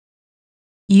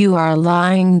You are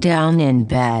lying down in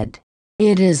bed.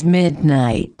 It is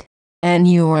midnight, and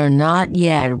you are not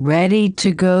yet ready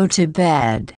to go to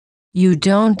bed. You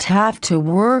don't have to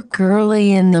work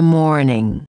early in the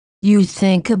morning. You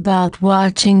think about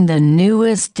watching the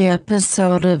newest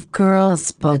episode of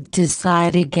Girls but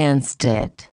decide against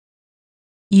it.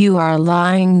 You are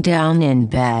lying down in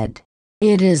bed.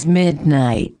 It is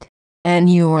midnight, and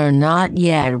you are not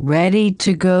yet ready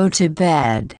to go to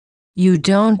bed. You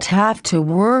don't have to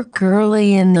work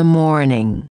early in the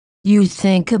morning. You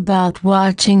think about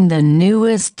watching the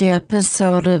newest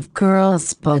episode of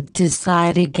Girls but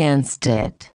decide against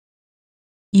it.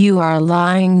 You are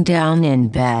lying down in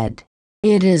bed.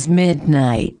 It is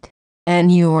midnight,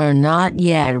 and you are not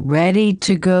yet ready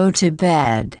to go to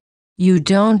bed. You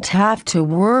don't have to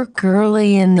work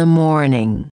early in the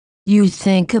morning. You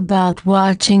think about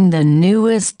watching the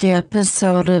newest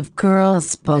episode of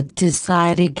Girls but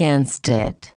decide against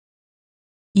it.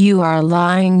 You are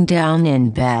lying down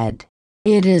in bed.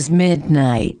 It is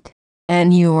midnight,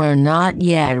 and you are not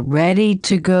yet ready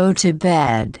to go to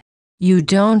bed. You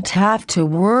don't have to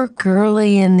work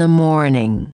early in the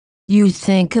morning. You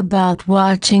think about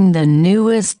watching the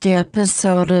newest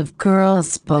episode of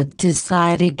Girls but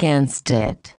decide against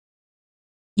it.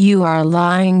 You are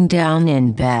lying down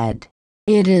in bed.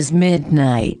 It is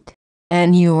midnight,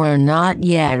 and you are not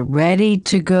yet ready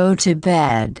to go to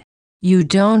bed. You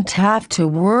don't have to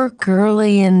work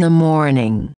early in the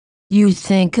morning. You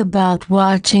think about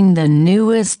watching the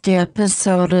newest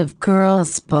episode of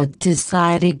Girls but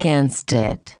decide against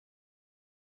it.